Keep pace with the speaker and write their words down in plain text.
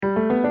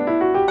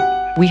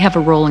We have a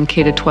role in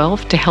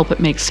K-12 to help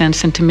it make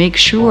sense and to make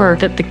sure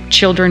that the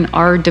children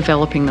are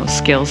developing those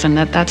skills and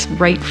that that's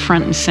right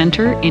front and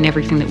center in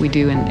everything that we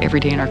do every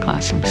day in our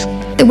classrooms.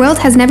 The world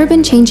has never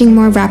been changing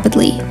more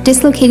rapidly,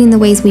 dislocating the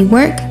ways we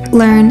work,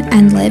 learn,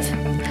 and live.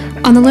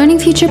 On the Learning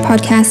Future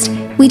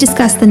podcast, we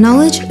discuss the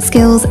knowledge,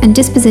 skills, and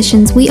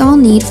dispositions we all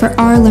need for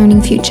our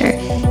learning future,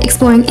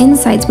 exploring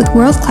insights with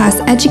world-class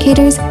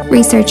educators,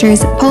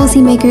 researchers,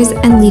 policymakers,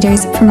 and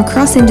leaders from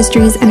across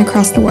industries and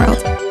across the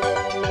world.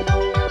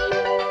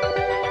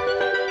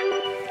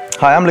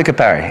 Hi, I'm Louka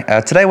Parry.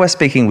 Today we're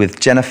speaking with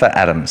Jennifer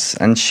Adams,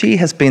 and she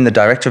has been the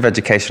Director of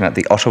Education at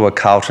the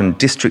Ottawa-Carlton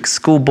District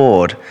School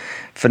Board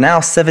for now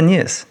 7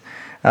 years.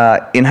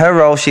 In her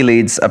role, she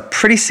leads a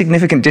pretty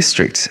significant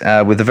district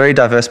with a very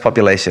diverse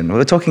population.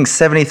 We're talking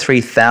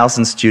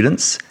 73,000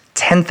 students,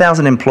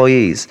 10,000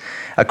 employees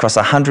across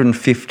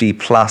 150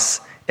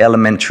 plus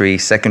elementary,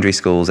 secondary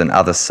schools and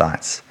other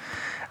sites.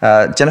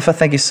 Jennifer,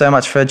 thank you so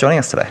much for joining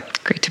us today.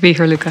 Great to be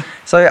here, Louka.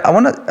 So I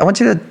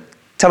want you to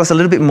tell us a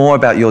little bit more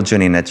about your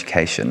journey in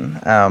education,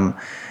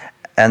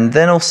 and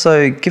then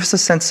also give us a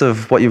sense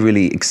of what you're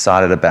really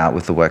excited about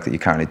with the work that you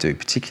currently do,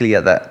 particularly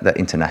at that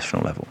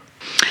international level.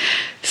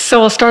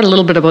 So I'll start a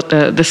little bit about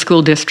the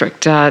school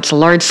district. It's a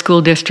large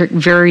school district,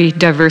 very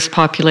diverse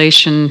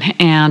population,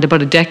 and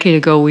about a decade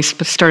ago we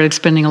started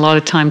spending a lot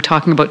of time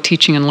talking about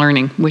teaching and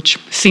learning, which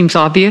seems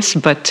obvious,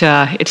 but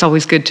it's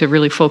always good to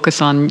really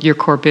focus on your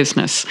core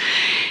business.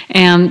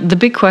 And the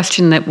big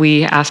question that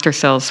we asked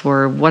ourselves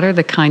were, what are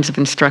the kinds of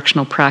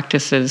instructional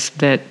practices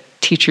that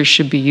teachers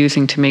should be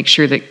using to make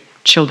sure that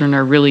children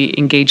are really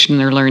engaged in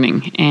their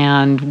learning,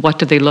 and what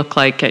do they look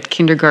like at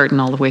kindergarten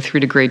all the way through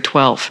to grade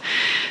 12.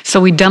 So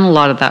we'd done a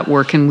lot of that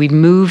work, and we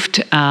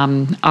moved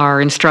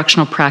our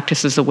instructional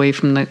practices away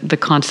from the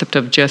concept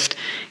of just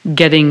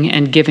getting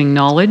and giving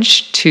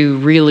knowledge to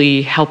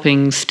really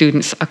helping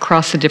students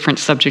across the different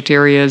subject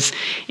areas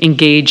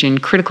engage in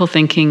critical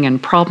thinking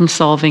and problem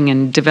solving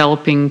and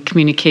developing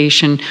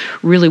communication.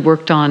 Really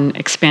worked on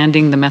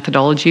expanding the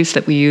methodologies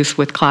that we use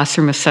with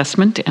classroom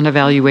assessment and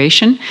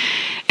evaluation,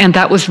 and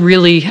that was really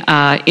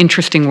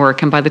interesting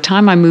work. And by the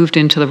time I moved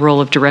into the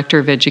role of Director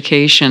of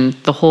Education,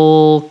 the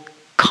whole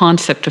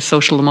concept of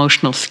social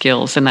emotional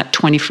skills and that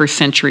 21st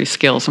century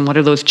skills and what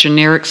are those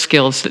generic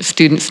skills that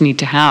students need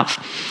to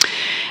have.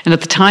 And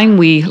at the time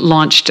we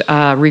launched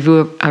a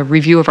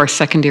review of our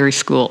secondary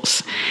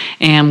schools,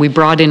 and we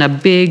brought in a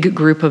big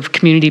group of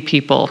community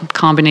people,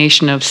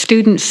 combination of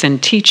students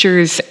and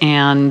teachers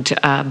and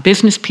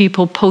business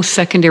people,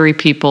 post-secondary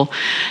people,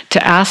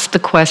 to ask the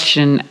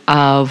question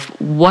of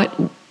what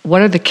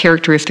are the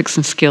characteristics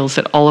and skills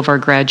that all of our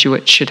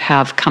graduates should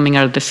have coming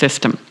out of the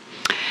system.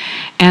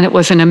 And it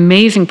was an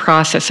amazing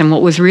process. And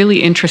what was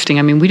really interesting,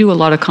 I mean, we do a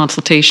lot of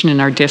consultation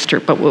in our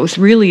district, but what was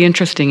really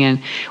interesting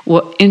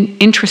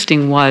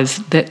was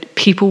that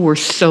people were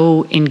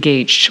so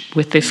engaged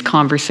with this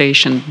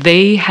conversation.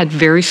 They had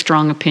very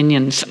strong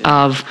opinions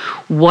of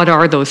what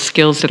are those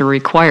skills that are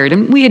required.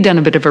 And we had done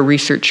a bit of a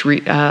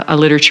a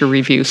literature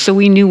review, so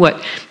we knew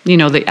what,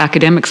 the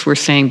academics were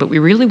saying, but we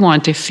really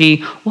wanted to see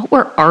what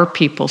were our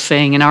people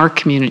saying in our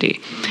community.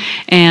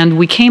 And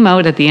we came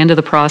out at the end of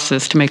the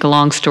process, to make a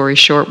long story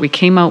short, we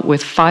came out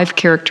with 5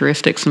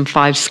 characteristics and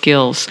 5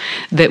 skills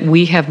that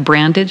we have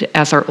branded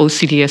as our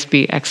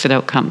OCDSB exit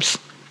outcomes.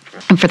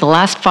 And for the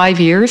last 5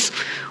 years,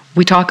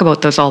 we talk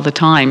about those all the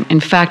time. In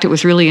fact, it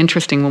was really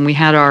interesting when we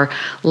had our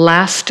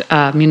last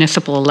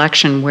municipal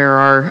election where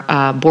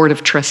our board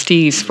of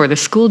trustees for the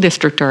school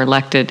district are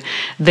elected.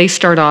 They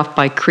start off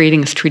by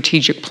creating a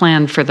strategic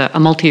plan a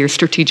multi-year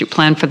strategic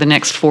plan for the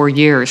next 4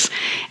 years.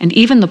 And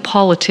even the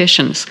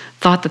politicians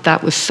thought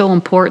that was so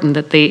important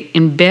that they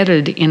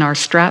embedded in our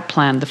strat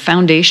plan, the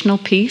foundational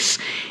piece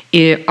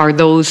are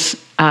those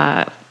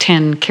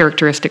 10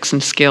 characteristics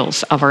and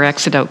skills of our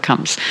exit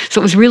outcomes.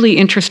 So it was really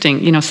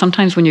interesting.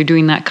 Sometimes when you're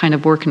doing that kind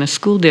of work in a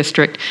school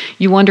district,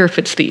 you wonder if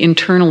it's the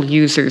internal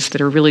users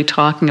that are really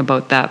talking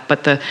about that.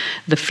 But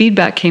the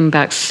feedback came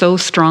back so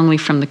strongly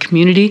from the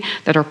community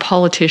that our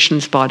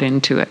politicians bought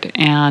into it.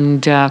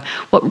 And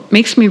what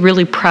makes me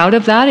really proud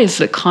of that is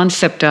the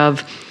concept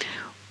of,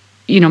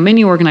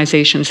 many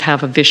organizations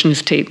have a vision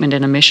statement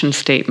and a mission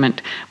statement,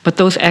 but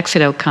those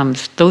exit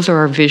outcomes, that's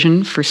our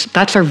vision for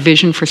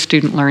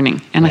student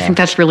learning. And I think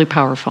that's really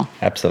powerful.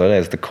 Absolutely.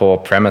 It's the core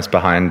premise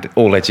behind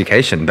all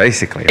education,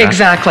 basically. Right?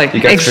 Exactly.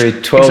 You go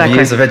through 12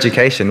 years of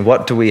education.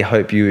 What do we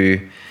hope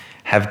you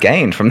have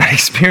gained from that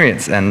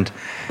experience? And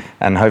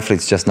hopefully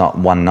it's just not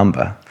one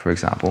number, for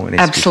example. It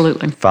needs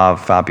Absolutely. To be far,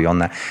 far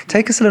beyond that.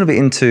 Take us a little bit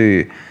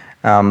into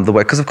the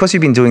work, because of course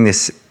you've been doing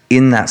this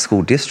in that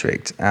school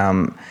district.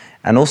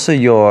 And also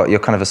you're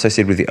kind of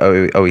associated with the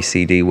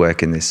OECD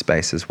work in this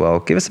space as well.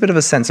 Give us a bit of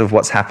a sense of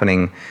what's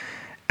happening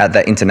at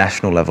that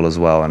international level as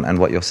well, and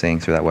what you're seeing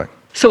through that work.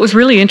 So it was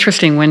really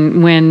interesting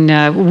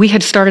when we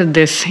had started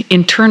this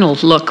internal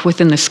look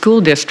within the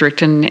school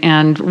district,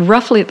 and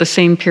roughly at the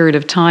same period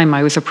of time,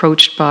 I was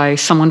approached by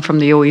someone from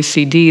the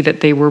OECD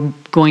that they were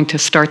going to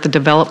start the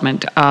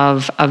development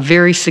of a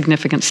very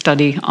significant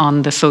study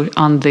on social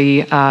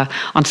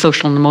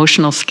and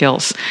emotional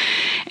skills.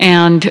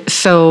 And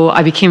so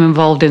I became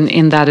involved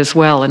in that as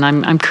well. And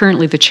I'm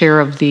currently the chair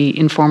of the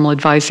Informal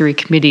Advisory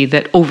Committee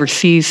that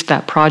oversees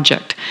that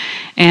project.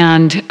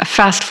 And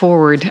fast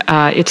forward,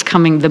 it's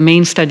coming. The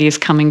main study is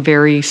coming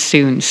very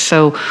soon.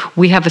 So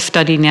we have a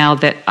study now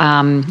that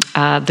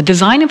the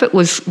design of it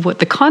was, what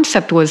the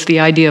concept was, the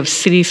idea of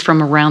cities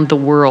from around the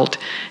world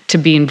to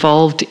be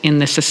involved in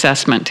this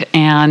assessment.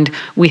 And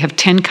we have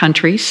 10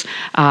 countries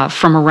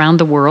from around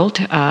the world.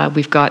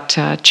 We've got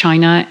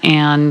China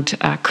and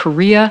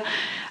Korea.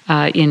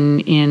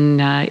 In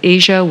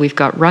Asia, we've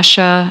got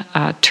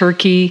Russia,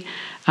 Turkey,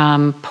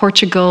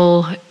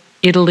 Portugal,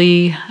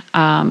 Italy,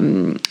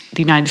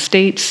 the United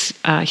States.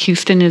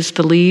 Houston is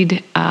the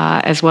lead,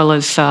 as well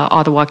as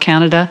Ottawa,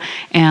 Canada,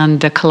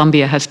 and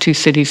Colombia has 2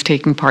 cities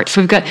taking part.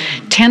 So we've got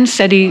 10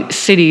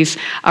 cities,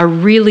 a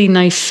really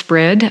nice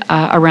spread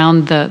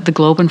around the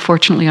globe.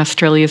 Unfortunately,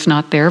 Australia is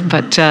not there,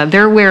 but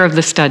they're aware of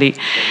the study.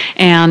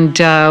 And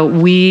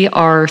we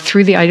are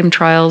through the item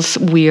trials.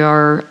 We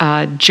are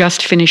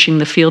just finishing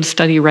the field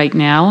study right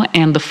now,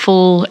 and the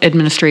full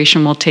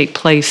administration will take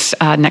place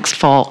next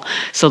fall,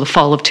 so the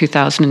fall of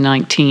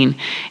 2019.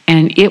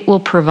 And it will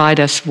provide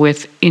us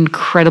with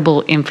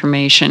incredible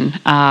information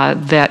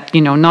that,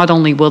 not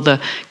only will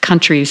the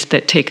countries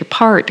that take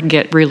part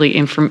get really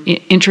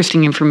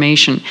interesting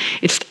information,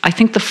 it's, I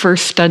think, the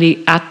first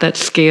study at that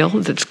scale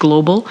that's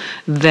global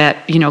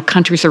that,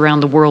 countries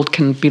around the world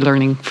can be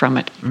learning from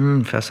it.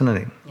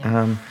 Fascinating.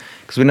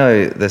 Because we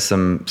know there's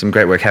some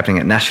great work happening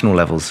at national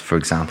levels, for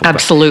example.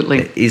 Absolutely.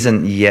 But there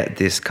isn't yet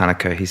this kind of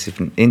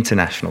cohesive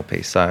international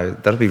piece. So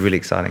that'll be really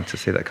exciting to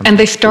see that come. And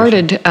they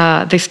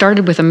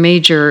started with a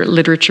major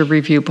literature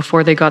review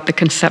before they got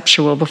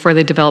before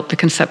they developed the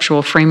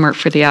conceptual framework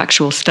for the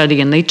actual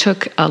study. And they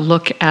took a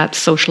look at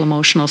social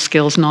emotional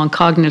skills,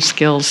 non-cognitive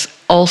skills,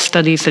 all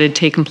studies that had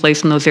taken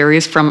place in those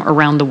areas from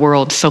around the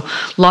world. So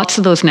lots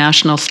of those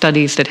national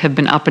studies that have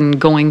been up and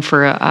going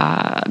for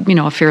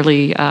a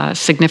fairly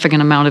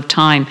significant amount of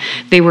time,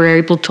 they were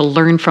able to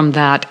learn from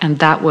that, and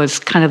that was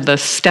kind of the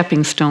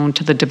stepping stone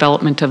to the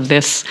development of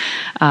this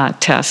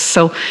test.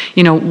 So,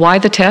 why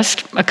the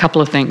test? A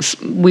couple of things.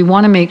 We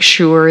want to make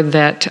sure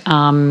that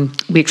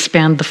we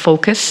expand the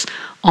focus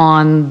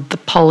on the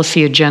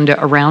policy agenda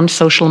around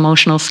social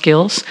emotional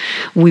skills.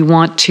 We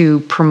want to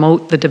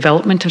promote the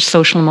development of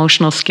social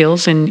emotional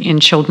skills in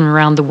children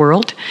around the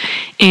world.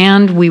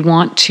 And we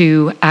want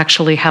to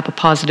actually have a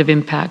positive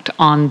impact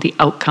on the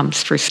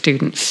outcomes for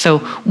students. So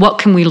what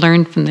can we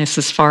learn from this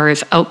as far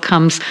as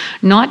outcomes,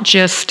 not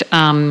just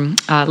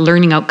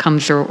learning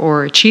outcomes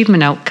or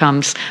achievement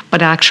outcomes,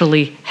 but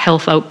actually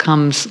health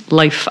outcomes,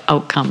 life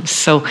outcomes.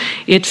 So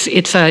it's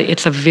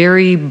a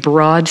very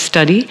broad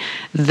study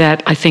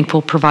that I think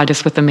will provide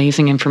us with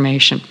amazing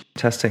information.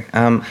 Fantastic.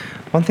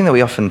 One thing that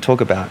we often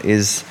talk about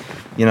is,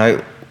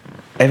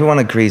 everyone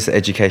agrees that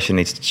education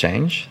needs to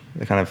change.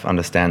 They kind of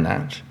understand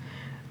that.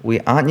 We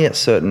aren't yet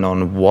certain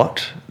on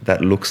what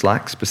that looks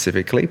like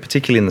specifically,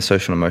 particularly in the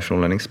social and emotional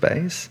learning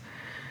space,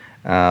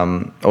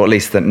 or at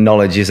least that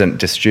knowledge isn't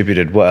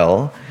distributed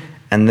well.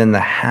 And then the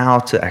how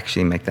to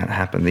actually make that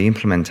happen, the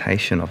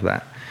implementation of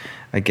that,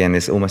 again,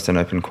 is almost an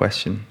open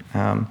question.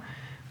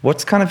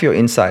 What's kind of your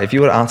insight? If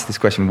you were to answer this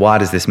question, why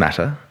does this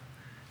matter?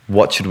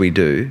 What should we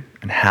do?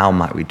 And how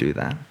might we do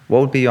that?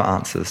 What would be your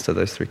answers to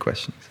those 3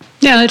 questions?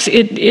 Yeah,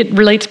 it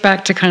relates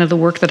back to kind of the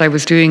work that I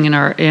was doing in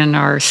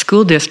our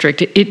school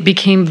district. It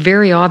became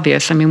very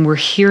obvious. I mean, we're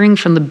hearing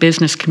from the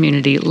business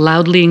community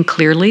loudly and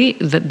clearly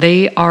that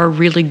they are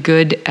really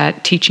good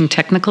at teaching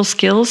technical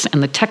skills,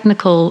 and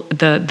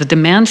the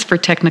demands for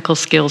technical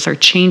skills are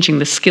changing.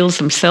 The skills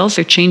themselves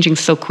are changing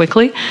so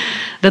quickly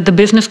that the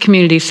business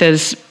community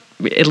says,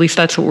 at least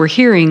that's what we're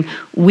hearing,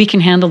 we can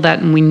handle that,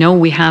 and we know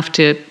we have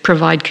to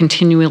provide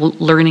continual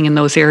learning in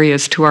those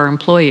areas to our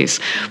employees.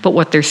 But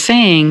what they're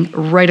saying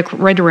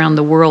right around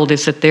the world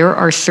is that there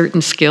are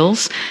certain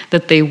skills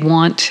that they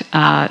want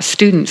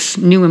students,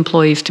 new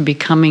employees, to be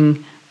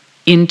coming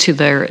into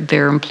their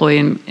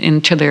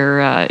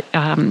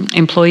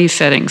employee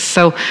settings.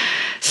 So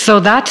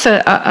that's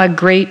a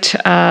great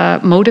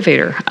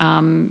motivator.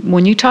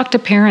 When you talk to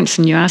parents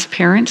and you ask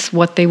parents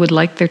what they would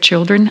like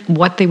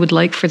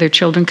for their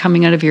children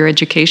coming out of your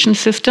education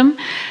system,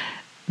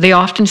 they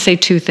often say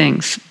 2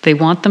 things. They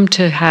want them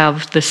to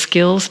have the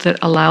skills that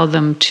allow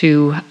them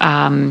to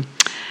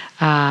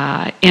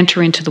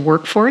enter into the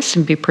workforce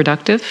and be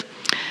productive.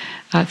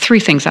 3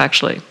 things,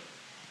 actually.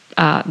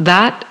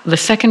 The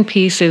second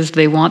piece is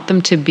they want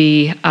them to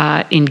be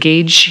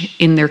engaged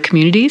in their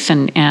communities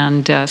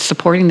and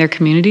supporting their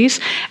communities.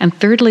 And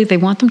thirdly, they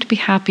want them to be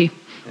happy.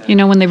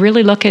 When they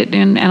really look at,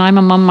 and I'm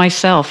a mom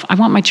myself, I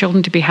want my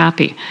children to be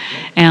happy.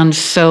 And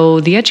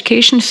so the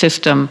education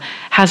system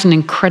has an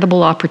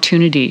incredible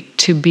opportunity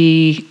to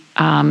be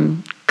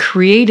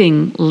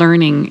creating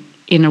learning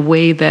in a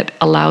way that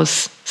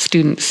allows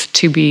students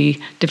to be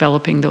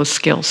developing those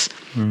skills.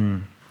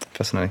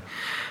 Fascinating.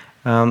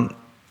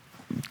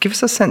 Give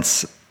us a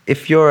sense,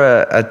 if you're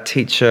a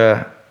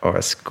teacher or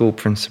a school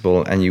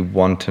principal and you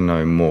want to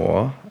know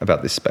more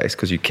about this space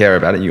because you care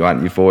about it,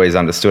 you've always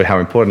understood how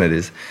important it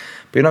is,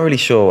 but you're not really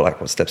sure like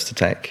what steps to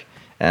take.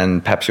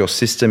 And perhaps your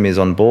system is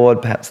on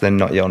board, perhaps they're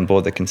not yet on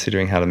board, they're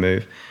considering how to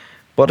move.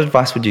 What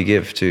advice would you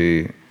give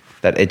to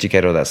that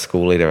educator or that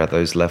school leader at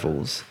those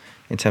levels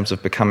in terms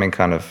of becoming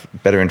kind of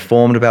better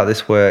informed about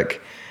this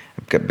work,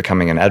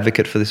 becoming an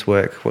advocate for this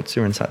work? What's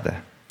your insight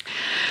there?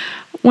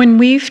 When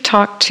we've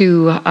talked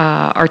to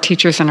our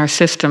teachers and our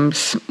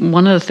systems,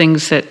 one of the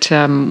things that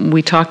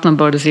we talk to them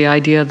about is the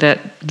idea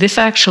that this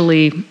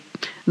actually,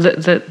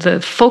 the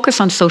focus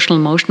on social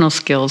emotional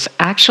skills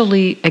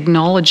actually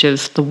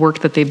acknowledges the work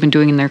that they've been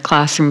doing in their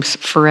classrooms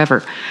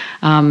forever.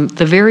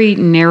 The very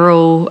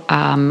narrow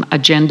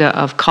agenda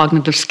of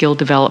cognitive skill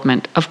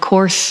development, of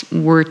course,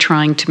 we're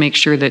trying to make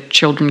sure that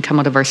children come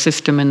out of our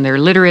system and they're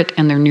literate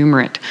and they're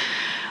numerate.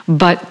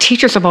 But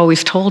teachers have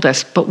always told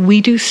us, but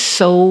we do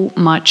so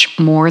much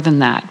more than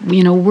that.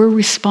 You know, we're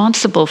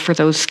responsible for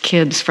those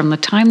kids from the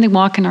time they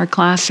walk in our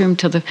classroom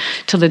to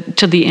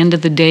the end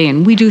of the day,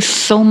 and we do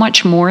so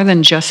much more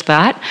than just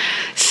that.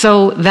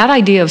 So that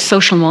idea of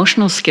social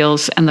emotional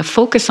skills and the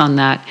focus on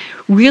that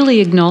really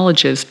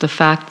acknowledges the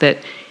fact that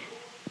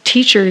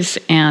teachers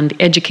and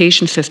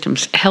education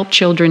systems help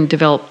children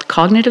develop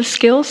cognitive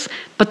skills,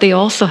 but they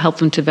also help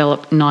them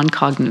develop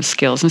non-cognitive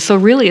skills. And so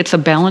really it's a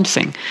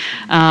balancing.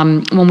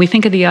 When we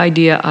think of the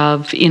idea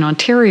of, in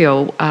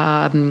Ontario,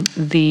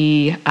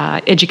 the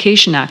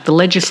Education Act, the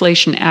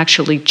legislation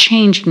actually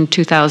changed in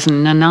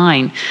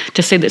 2009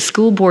 to say that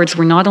school boards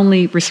were not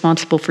only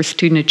responsible for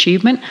student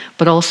achievement,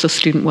 but also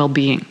student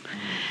well-being.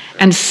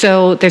 And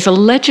so there's a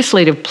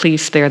legislative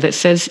piece there that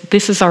says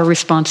this is our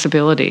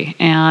responsibility.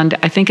 And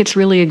I think it's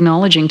really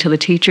acknowledging to the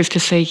teachers to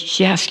say,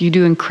 yes, you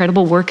do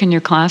incredible work in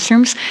your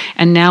classrooms,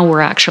 and now we're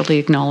actually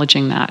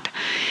acknowledging that.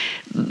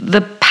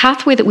 The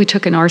pathway that we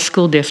took in our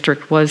school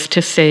district was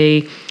to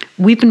say,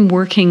 we've been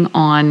working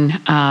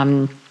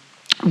on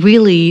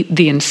really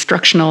the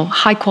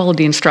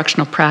high-quality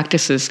instructional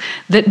practices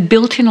that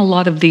built in a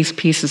lot of these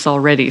pieces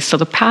already. So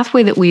the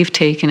pathway that we've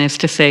taken is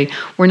to say,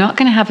 we're not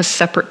going to have a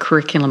separate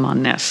curriculum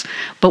on this,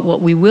 but what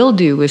we will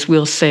do is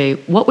we'll say,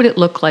 what would it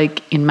look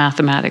like in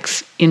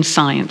mathematics, in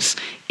science,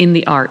 in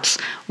the arts?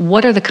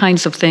 What are the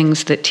kinds of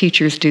things that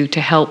teachers do to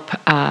help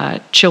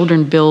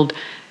children build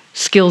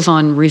skills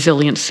on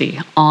resiliency,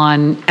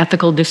 on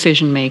ethical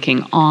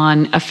decision-making,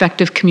 on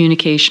effective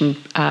communication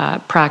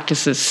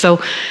practices.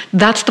 So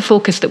that's the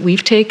focus that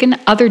we've taken.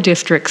 Other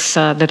districts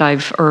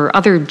or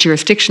other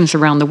jurisdictions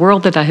around the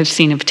world that I have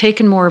seen have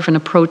taken more of an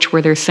approach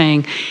where they're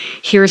saying,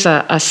 here's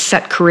a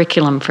set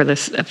curriculum for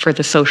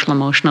the social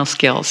emotional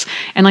skills.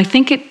 And I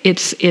think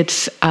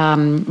it's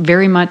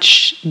very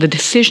much, the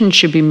decision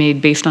should be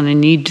made based on a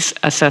needs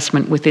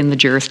assessment within the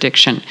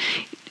jurisdiction.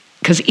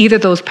 Because either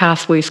those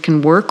pathways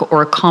can work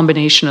or a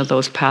combination of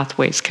those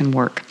pathways can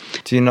work.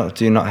 Do you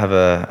not have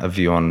a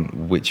view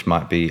on which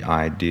might be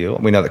ideal?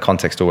 We know that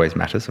context always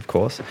matters, of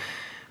course.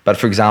 But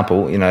for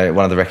example, you know,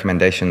 one of the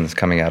recommendations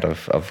coming out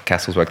of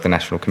Castle's work, the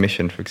National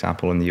Commission, for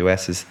example, in the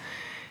US,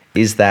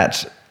 is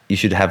that you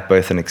should have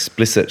both an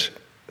explicit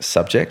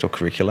subject or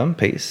curriculum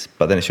piece,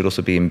 but then it should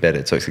also be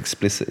embedded. So it's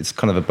explicit. It's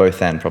kind of a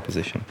both-and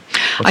proposition.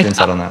 What's your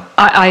insight on that?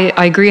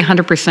 I agree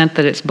 100%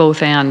 that it's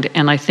both-and.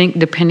 And I think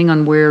depending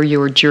on where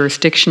your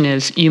jurisdiction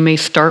is, you may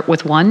start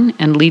with one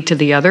and lead to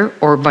the other,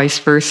 or vice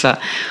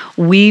versa.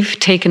 We've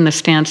taken the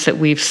stance that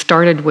we've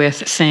started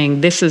with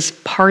saying this is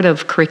part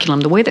of curriculum.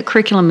 The way that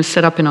curriculum is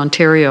set up in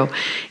Ontario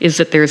is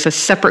that there's a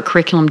separate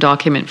curriculum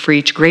document for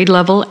each grade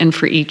level and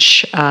for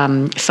each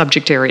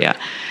subject area.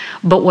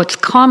 But what's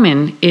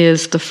common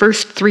is the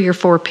first 3 or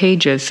 4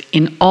 pages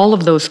in all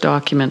of those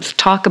documents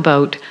talk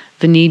about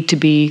the need to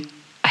be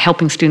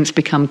helping students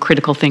become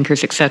critical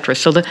thinkers, etc.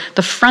 So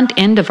the front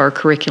end of our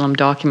curriculum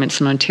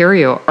documents in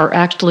Ontario are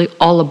actually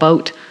all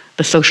about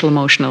the social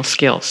emotional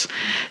skills.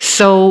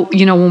 So,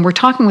 you know, when we're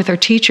talking with our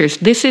teachers,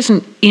 this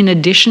isn't in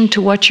addition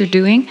to what you're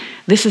doing,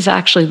 this is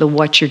actually the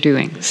what you're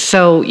doing.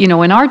 So, you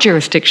know, in our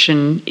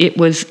jurisdiction, it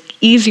was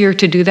easier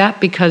to do that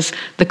because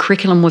the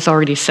curriculum was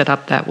already set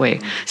up that way.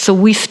 So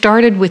we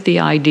started with the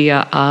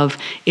idea of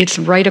it's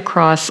right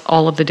across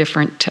all of the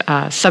different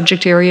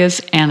subject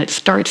areas, and it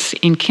starts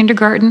in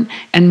kindergarten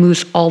and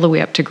moves all the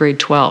way up to grade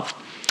 12.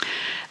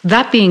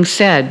 That being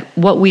said,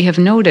 what we have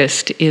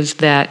noticed is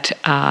that,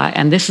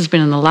 and this has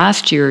been in the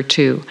last year or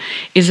two,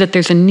 is that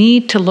there's a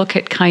need to look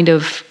at kind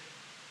of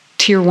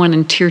Tier 1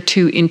 and Tier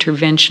 2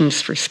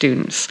 interventions for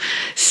students.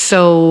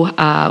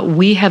 So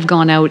we have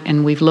gone out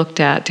and we've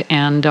looked at,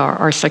 and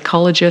our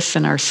psychologists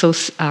and our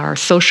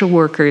social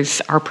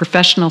workers, our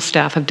professional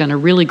staff have done a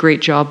really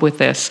great job with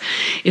this,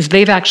 is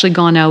they've actually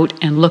gone out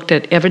and looked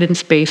at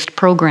evidence-based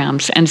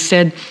programs and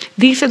said,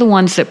 these are the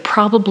ones that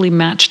probably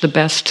match the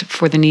best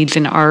for the needs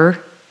in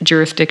our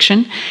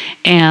jurisdiction,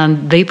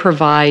 and they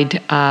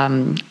provide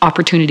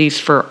opportunities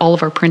for all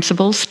of our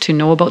principals to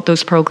know about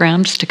those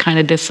programs, to kind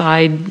of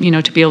decide, you know,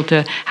 to be able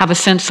to have a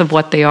sense of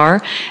what they are,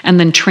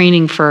 and then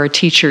training for our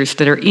teachers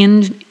that are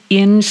in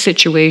in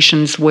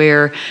situations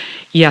where,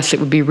 yes, it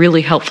would be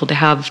really helpful to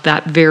have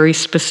that very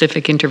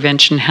specific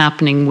intervention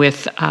happening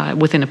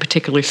within a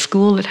particular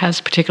school that has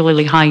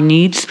particularly high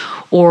needs,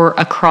 or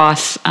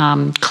across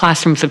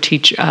classrooms of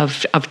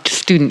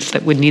students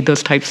that would need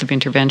those types of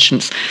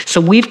interventions. So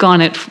we've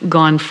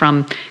gone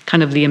from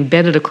kind of the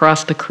embedded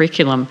across the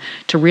curriculum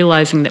to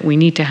realizing that we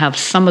need to have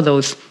some of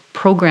those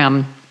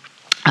program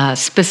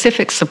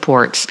specific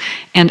supports,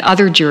 and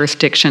other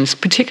jurisdictions,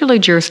 particularly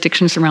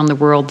jurisdictions around the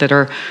world that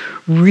are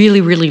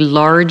really, really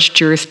large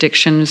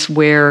jurisdictions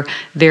where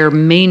they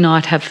may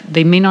not have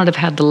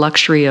had the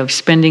luxury of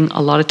spending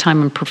a lot of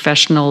time in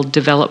professional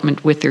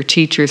development with their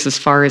teachers as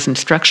far as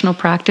instructional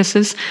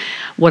practices.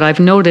 What I've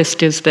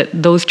noticed is that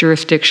those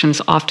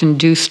jurisdictions often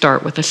do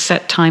start with a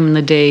set time in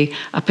the day,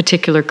 a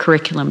particular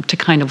curriculum to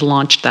kind of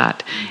launch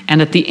that.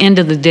 And at the end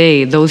of the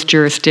day, those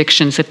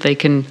jurisdictions, if they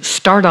can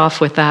start off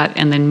with that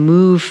and then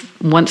move,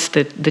 once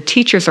the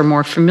teachers are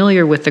more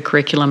familiar with the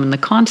curriculum and the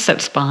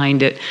concepts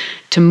behind it,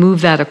 to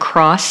move that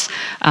across,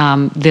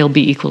 they'll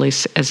be equally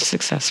as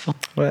successful.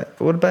 Well,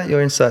 what about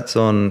your insights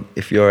on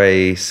if you're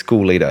a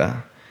school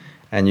leader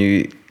and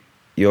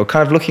you're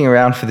kind of looking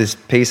around for this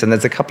piece, and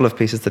there's a couple of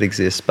pieces that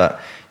exist, but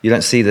you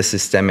don't see the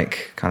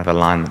systemic kind of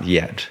alignment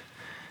yet.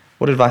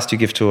 What advice do you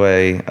give to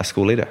a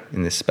school leader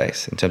in this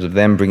space in terms of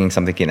them bringing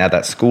something in at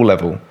that school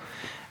level?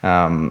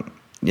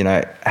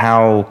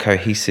 How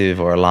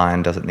cohesive or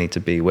aligned does it need to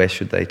be? Where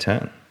should they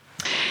turn?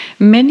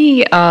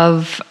 Many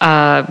of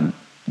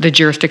the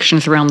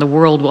jurisdictions around the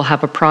world will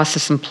have a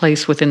process in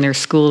place within their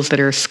schools that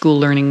are school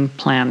learning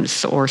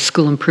plans or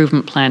school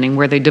improvement planning,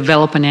 where they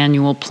develop an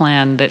annual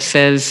plan that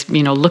says,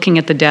 looking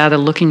at the data,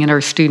 looking at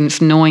our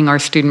students, knowing our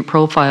student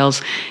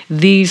profiles,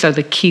 these are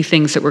the key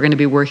things that we're going to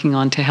be working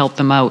on to help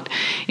them out.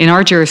 In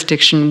our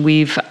jurisdiction,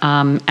 we've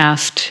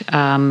asked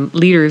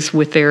leaders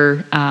with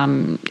their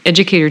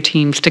educator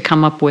teams to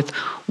come up with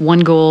one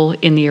goal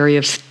in the area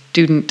of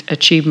student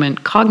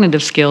achievement,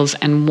 cognitive skills,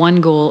 and one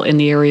goal in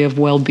the area of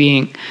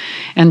well-being.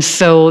 And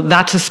so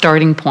that's a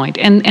starting point.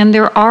 And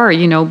there are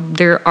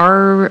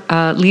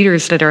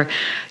leaders that are,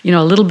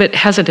 a little bit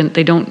hesitant.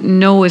 They don't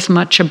know as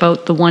much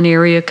about the one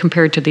area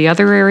compared to the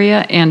other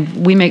area.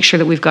 And we make sure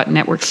that we've got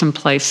networks in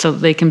place so that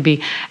they can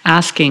be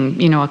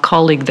asking, a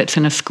colleague that's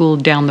in a school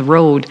down the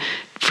road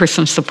for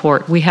some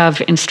support. We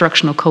have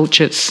instructional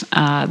coaches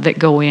that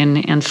go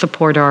in and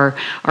support our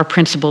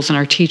principals and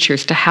our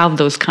teachers to have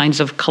those kinds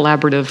of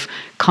collaborative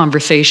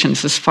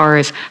conversations as far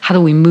as how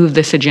do we move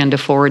this agenda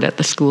forward at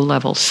the school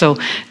level. So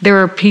there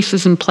are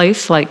pieces in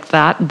place like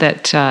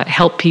that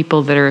help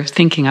people that are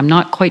thinking, I'm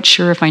not quite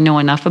sure if I know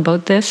enough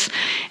about this,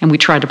 and we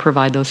try to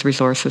provide those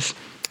resources.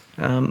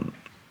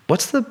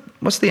 What's the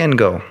end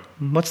goal?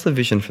 What's the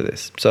vision for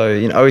this? So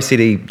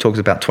OECD talks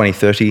about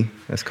 2030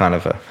 as kind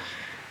of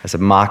as a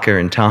marker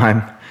in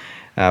time.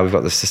 We've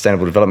got the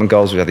Sustainable Development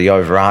Goals, we've got the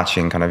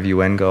overarching kind of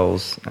UN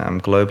goals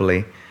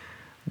globally.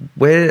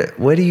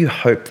 Where do you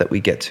hope that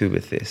we get to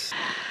with this?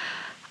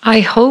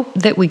 I hope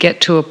that we get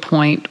to a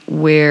point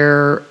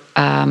where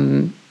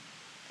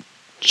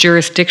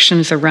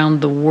jurisdictions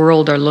around the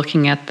world are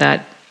looking at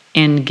that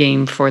end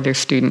game for their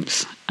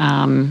students,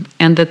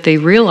 and that they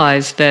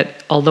realize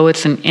that although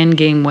it's an end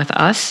game with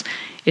us,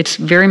 it's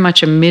very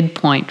much a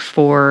midpoint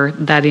for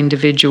that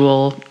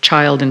individual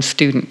child and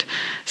student.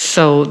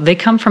 So they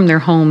come from their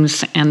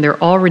homes and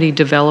they're already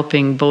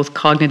developing both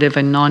cognitive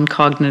and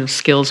non-cognitive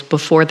skills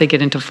before they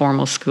get into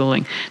formal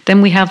schooling.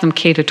 Then we have them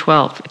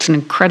K-12. It's an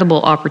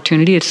incredible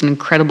opportunity. It's an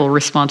incredible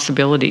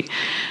responsibility.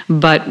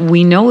 But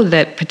we know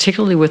that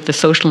particularly with the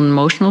social and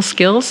emotional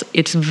skills,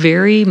 it's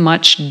very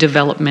much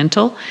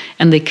developmental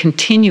and they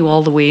continue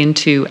all the way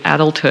into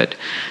adulthood.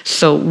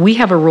 So we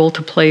have a role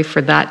to play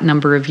for that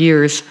number of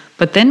years.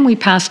 But then we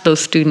pass those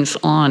students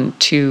on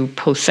to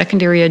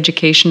post-secondary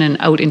education and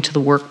out into the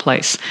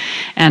workplace.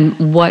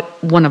 And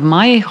what one of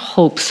my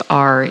hopes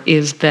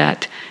is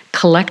that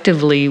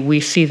collectively we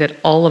see that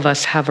all of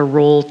us have a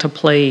role to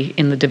play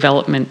in the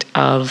development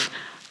of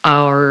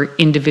our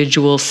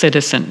individual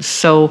citizens.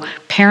 So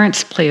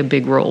parents play a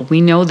big role.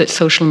 We know that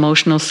social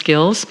emotional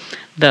skills,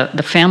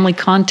 the family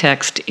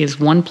context is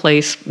one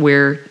place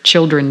where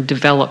children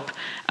develop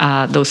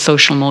those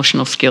social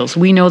emotional skills.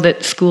 We know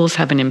that schools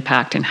have an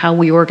impact in how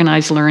we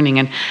organize learning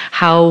and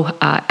how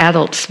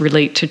adults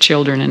relate to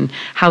children and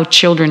how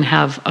children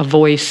have a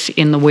voice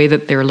in the way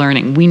that they're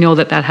learning. We know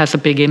that has a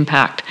big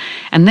impact.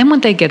 And then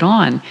when they get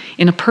on,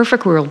 in a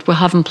perfect world, we'll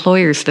have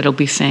employers that'll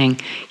be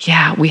saying,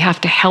 yeah, we have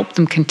to help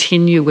them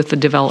continue with the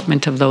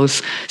development of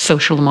those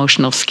social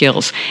emotional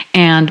skills.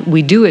 And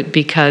we do it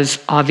because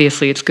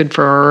obviously it's good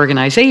for our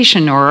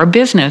organization or our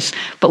business,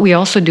 but we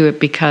also do it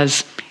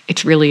because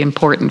it's really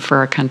important for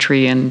our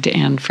country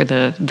and for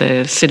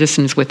the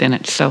citizens within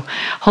it. So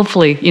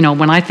hopefully,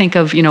 when I think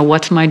of,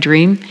 what's my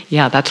dream,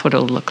 yeah, that's what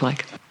it'll look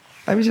like.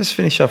 Let me just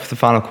finish off the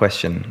final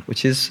question,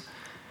 which is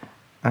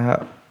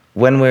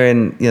when we're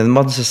in the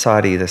modern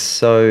society, there's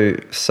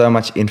so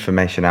much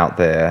information out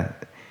there.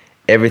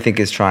 Everything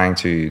is trying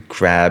to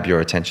grab your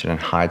attention and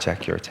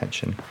hijack your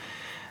attention.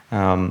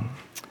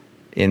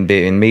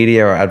 In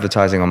media or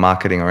advertising or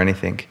marketing or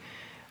anything.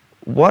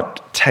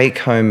 what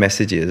take-home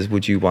messages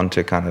would you want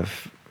to kind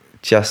of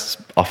just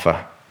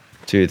offer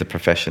to the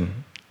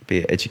profession, be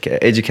it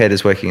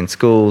educators working in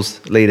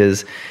schools,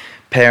 leaders,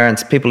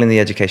 parents, people in the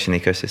education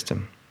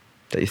ecosystem,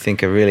 that you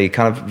think are really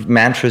kind of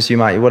mantras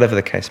whatever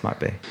the case might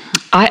be?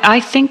 I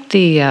think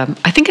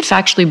it's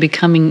actually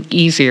becoming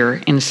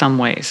easier in some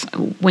ways.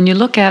 When you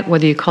look at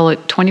whether you call it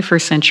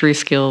 21st century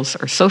skills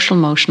or social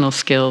emotional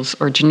skills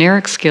or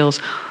generic skills,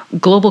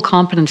 global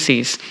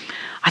competencies,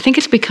 I think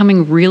it's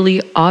becoming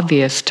really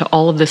obvious to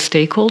all of the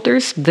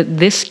stakeholders that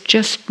this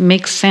just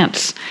makes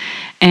sense.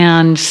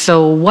 And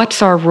so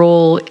what's our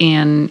role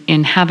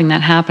in having that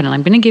happen? And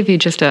I'm going to give you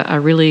just a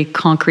really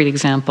concrete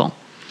example.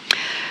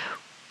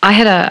 I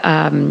had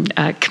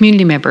a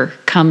community member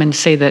come and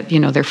say that,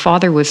 their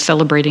father was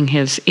celebrating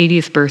his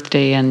 80th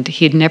birthday and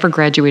he had never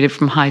graduated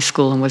from high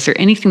school, and was there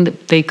anything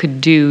that they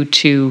could do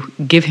to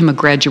give him a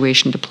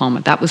graduation diploma?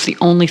 That was the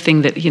only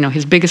thing that,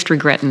 his biggest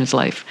regret in his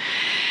life.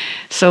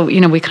 So,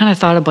 we kind of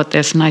thought about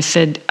this, and I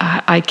said,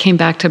 I came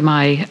back to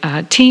my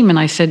team and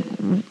I said,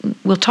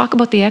 we'll talk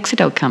about the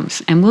exit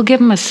outcomes and we'll give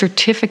him a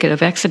certificate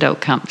of exit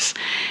outcomes.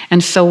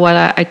 And so what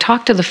I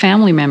talked to the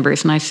family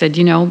members and I said,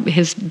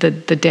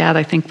 the dad,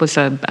 I think, was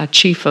a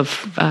chief of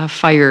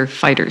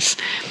firefighters.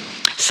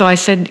 So I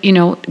said,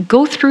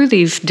 go through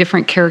these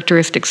different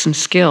characteristics and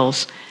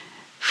skills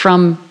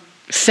from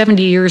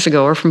 70 years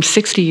ago or from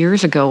 60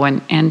 years ago,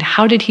 and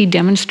how did he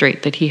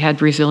demonstrate that he had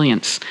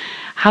resilience?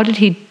 How did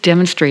he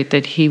demonstrate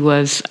that he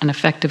was an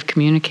effective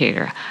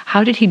communicator?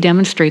 How did he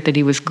demonstrate that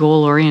he was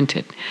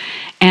goal-oriented?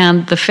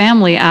 And the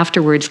family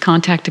afterwards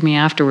contacted me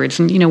afterwards,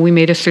 and we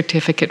made a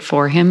certificate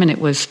for him, and it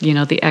was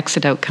the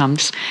exit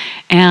outcomes,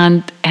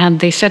 and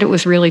they said it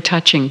was really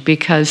touching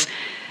because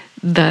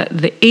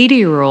the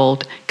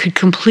 80-year-old could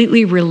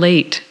completely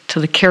relate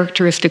to the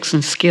characteristics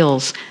and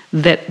skills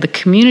that the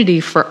community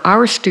for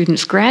our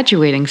students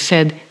graduating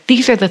said,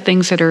 these are the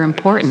things that are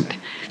important.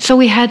 So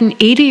we had an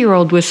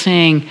 80-year-old was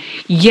saying,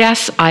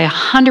 yes, I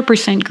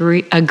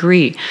 100%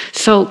 agree.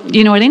 So, at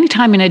any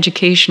time in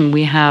education,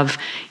 we have,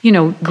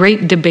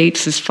 great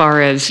debates as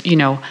far as,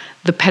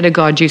 the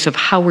pedagogies of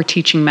how we're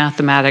teaching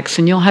mathematics,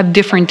 and you'll have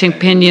different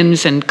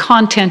opinions and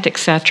content,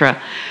 etc.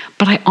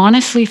 But I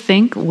honestly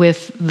think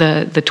with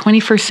the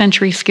 21st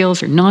century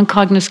skills or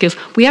non-cognitive skills,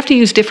 we have to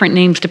use different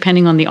names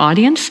depending on the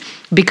audience,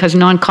 because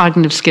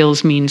non-cognitive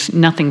skills means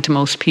nothing to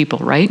most people,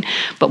 right?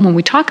 But when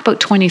we talk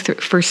about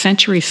 21st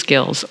century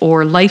skills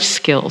or life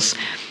skills,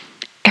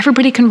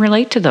 everybody can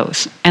relate to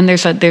those. And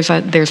there's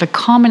a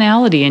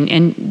commonality,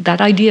 and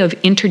that idea of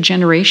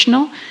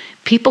intergenerational,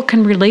 people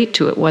can relate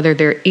to it, whether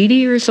they're 80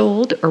 years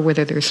old or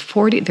whether they're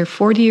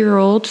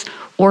 40-year-olds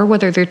or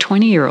whether they're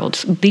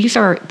 20-year-olds. These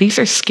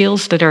are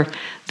skills that are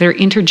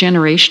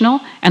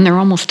intergenerational, and they're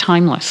almost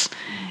timeless.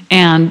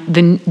 And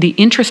the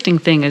interesting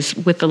thing is,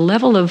 with the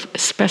level of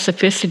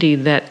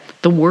specificity that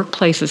the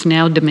workplace is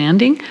now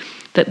demanding,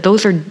 that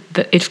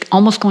it's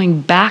almost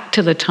going back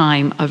to the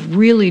time of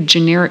really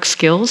generic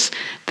skills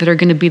that are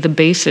going to be the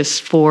basis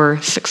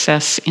for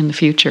success in the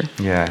future.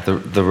 Yeah,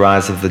 the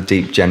rise of the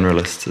deep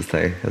generalists,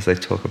 as they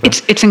talk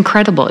about. It's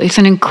incredible. It's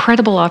an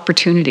incredible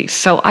opportunity.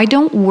 So I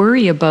don't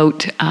worry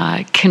about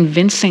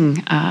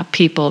convincing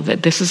people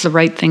that this is the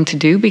right thing to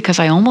do, because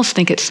I almost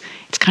think it's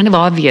kind of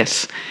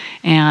obvious.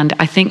 And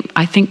I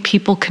think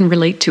people can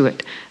relate to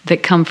it,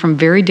 that come from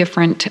very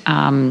different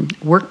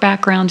work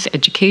backgrounds,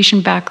 education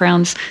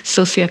backgrounds,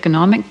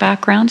 socioeconomic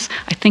backgrounds.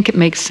 I think it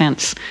makes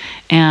sense.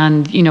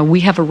 And,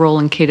 we have a role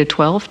in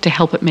K-12 to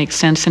help it make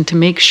sense and to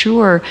make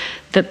sure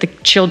that the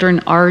children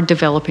are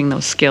developing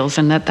those skills,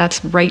 and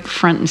that's right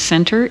front and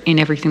center in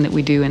everything that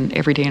we do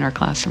every day in our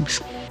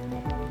classrooms.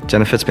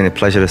 Jennifer, it's been a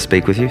pleasure to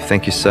speak with you.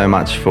 Thank you so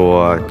much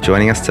for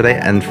joining us today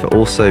and for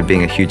also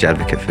being a huge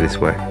advocate for this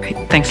work.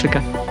 Thanks,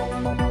 Louka.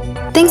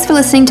 Thanks for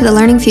listening to the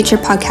Learning Future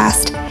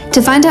podcast.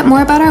 To find out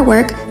more about our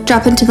work,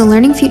 drop into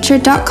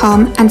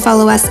thelearningfuture.com and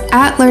follow us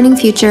at Learning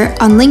Future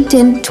on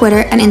LinkedIn, Twitter,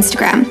 and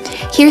Instagram.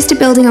 Here's to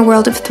building a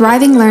world of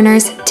thriving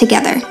learners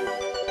together.